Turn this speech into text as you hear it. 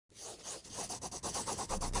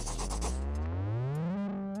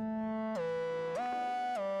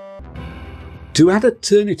To add a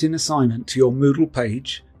Turnitin assignment to your Moodle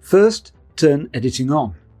page, first turn editing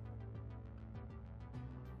on.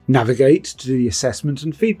 Navigate to the Assessment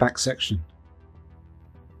and Feedback section.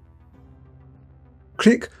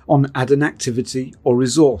 Click on Add an Activity or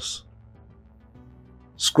Resource.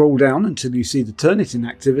 Scroll down until you see the Turnitin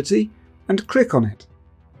activity and click on it.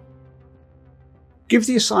 Give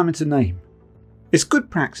the assignment a name. It's good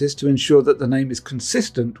practice to ensure that the name is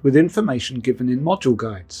consistent with information given in module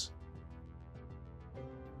guides.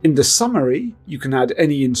 In the summary, you can add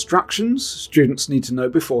any instructions students need to know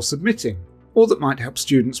before submitting, or that might help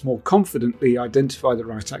students more confidently identify the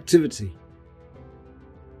right activity.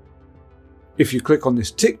 If you click on this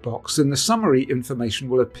tick box, then the summary information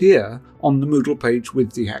will appear on the Moodle page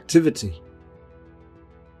with the activity.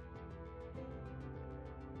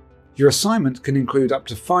 Your assignment can include up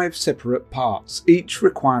to 5 separate parts, each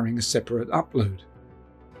requiring a separate upload.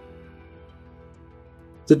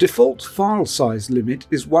 The default file size limit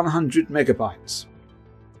is 100 megabytes.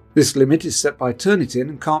 This limit is set by Turnitin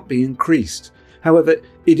and can't be increased. However,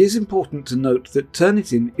 it is important to note that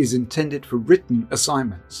Turnitin is intended for written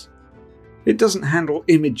assignments. It doesn't handle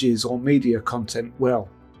images or media content well.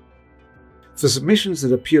 For submissions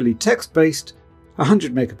that are purely text-based,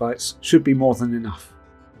 100 megabytes should be more than enough.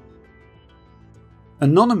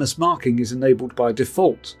 Anonymous marking is enabled by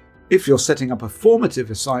default. If you're setting up a formative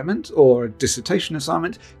assignment or a dissertation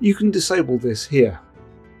assignment, you can disable this here.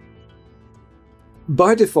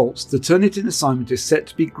 By default, the Turnitin assignment is set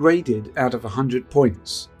to be graded out of 100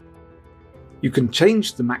 points. You can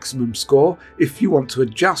change the maximum score if you want to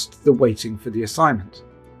adjust the weighting for the assignment.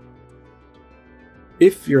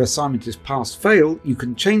 If your assignment is pass-fail, you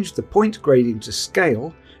can change the point grading to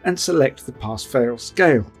scale and select the pass-fail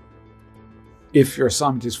scale. If your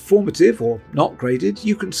assignment is formative or not graded,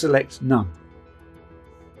 you can select none.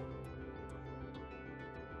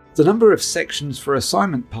 The number of sections for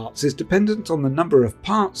assignment parts is dependent on the number of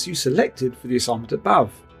parts you selected for the assignment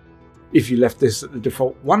above. If you left this at the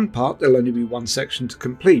default 1 part, there'll only be 1 section to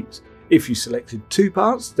complete. If you selected 2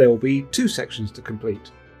 parts, there will be 2 sections to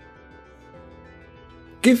complete.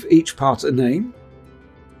 Give each part a name,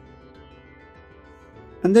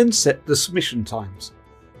 and then set the submission times.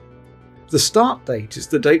 The start date is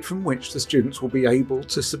the date from which the students will be able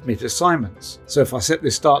to submit assignments. So if I set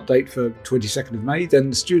this start date for 22nd of May, then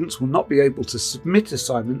the students will not be able to submit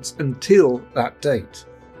assignments until that date.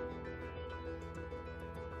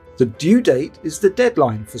 The due date is the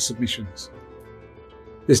deadline for submissions.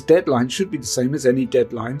 This deadline should be the same as any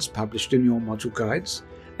deadlines published in your module guides,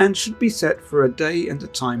 and should be set for a day and a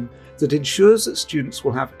time that ensures that students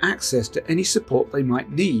will have access to any support they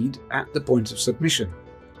might need at the point of submission.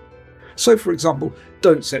 So, for example,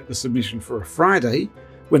 don't set the submission for a Friday,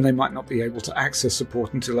 when they might not be able to access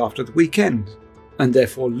support until after the weekend, and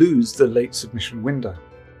therefore lose the late submission window.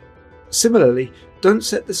 Similarly, don't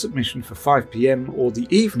set the submission for 5 PM or the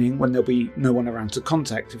evening, when there'll be no one around to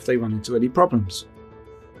contact if they run into any problems.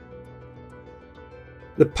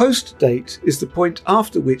 The post date is the point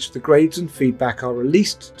after which the grades and feedback are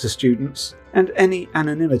released to students and any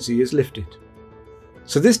anonymity is lifted.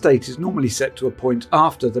 So this date is normally set to a point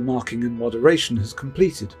after the marking and moderation has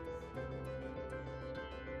completed.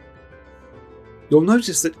 You'll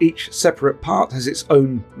notice that each separate part has its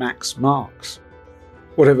own max marks.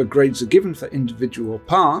 Whatever grades are given for individual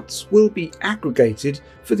parts will be aggregated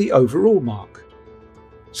for the overall mark.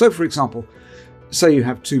 So for example, say you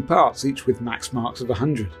have 2 parts, each with max marks of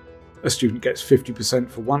 100. A student gets 50%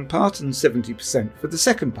 for one part and 70% for the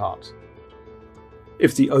second part.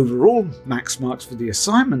 If the overall max marks for the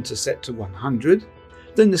assignment are set to 100,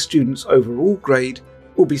 then the student's overall grade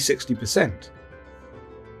will be 60%.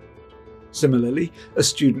 Similarly, a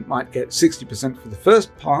student might get 60% for the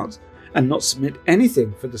first part and not submit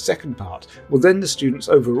anything for the second part. Well, then the student's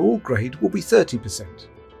overall grade will be 30%.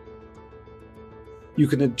 You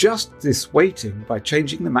can adjust this weighting by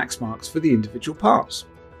changing the max marks for the individual parts.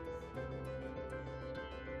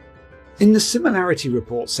 In the Similarity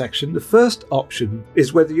Report section, the first option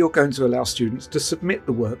is whether you're going to allow students to submit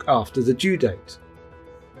the work after the due date.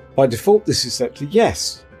 By default, this is set to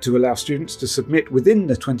yes, to allow students to submit within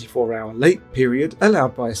the 24-hour late period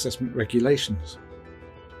allowed by assessment regulations.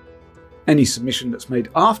 Any submission that's made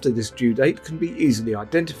after this due date can be easily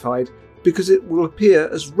identified because it will appear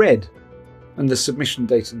as red, and the submission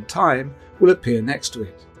date and time will appear next to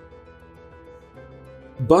it.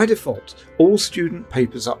 By default, all student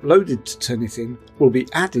papers uploaded to Turnitin will be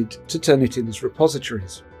added to Turnitin's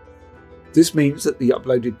repositories. This means that the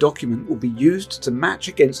uploaded document will be used to match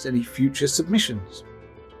against any future submissions.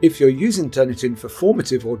 If you're using Turnitin for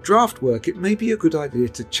formative or draft work, it may be a good idea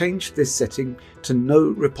to change this setting to No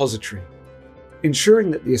Repository.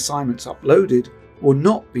 ensuring that the assignments uploaded will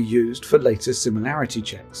not be used for later similarity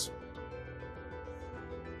checks.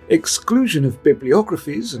 Exclusion of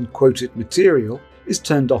bibliographies and quoted material is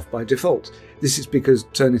turned off by default. This is because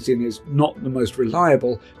Turnitin is not the most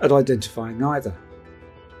reliable at identifying either.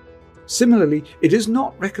 Similarly, it is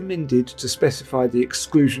not recommended to specify the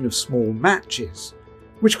exclusion of small matches,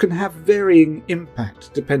 which can have varying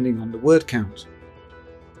impact depending on the word count.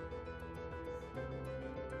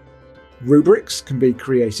 Rubrics can be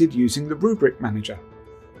created using the Rubric Manager.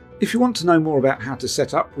 If you want to know more about how to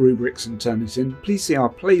set up rubrics in Turnitin, please see our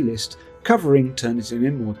playlist covering Turnitin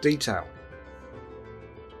in more detail.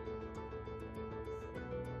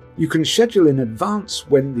 You can schedule in advance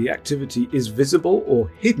when the activity is visible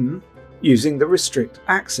or hidden using the Restrict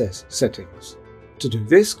Access settings. To do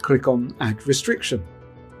this, click on Add Restriction.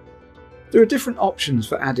 There are different options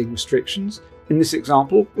for adding restrictions. In this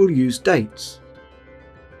example, we'll use dates.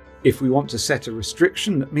 If we want to set a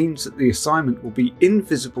restriction that means that the assignment will be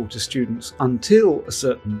invisible to students until a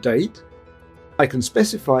certain date, I can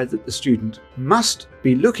specify that the student must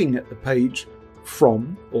be looking at the page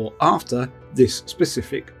from or after this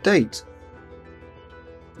specific date.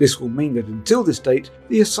 This will mean that until this date,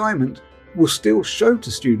 the assignment will still show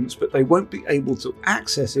to students, but they won't be able to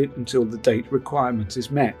access it until the date requirement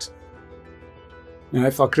is met. Now,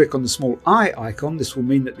 if I click on the small eye icon, this will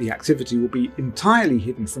mean that the activity will be entirely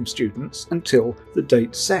hidden from students until the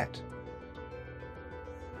date set.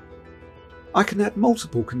 I can add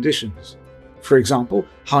multiple conditions, for example,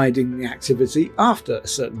 hiding the activity after a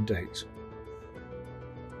certain date.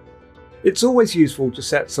 It's always useful to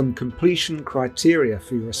set some completion criteria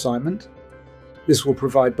for your assignment. This will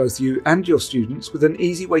provide both you and your students with an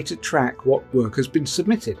easy way to track what work has been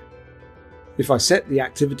submitted. If I set the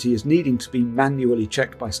activity as needing to be manually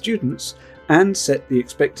checked by students and set the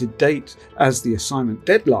expected date as the assignment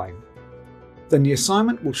deadline, then the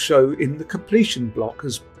assignment will show in the completion block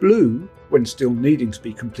as blue when still needing to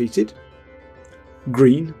be completed,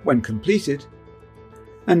 green when completed,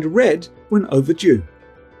 and red when overdue.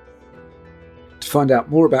 To find out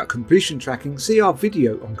more about completion tracking, see our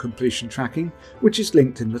video on completion tracking, which is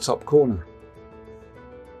linked in the top corner.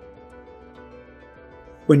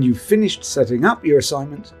 When you've finished setting up your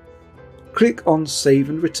assignment, click on Save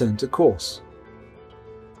and Return to Course.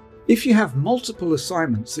 If you have multiple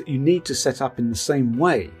assignments that you need to set up in the same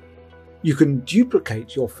way, you can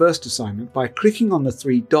duplicate your first assignment by clicking on the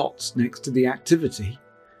three dots next to the activity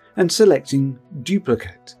and selecting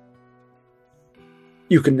Duplicate.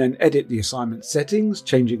 You can then edit the assignment settings,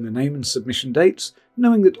 changing the name and submission dates,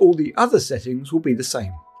 knowing that all the other settings will be the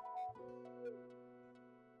same.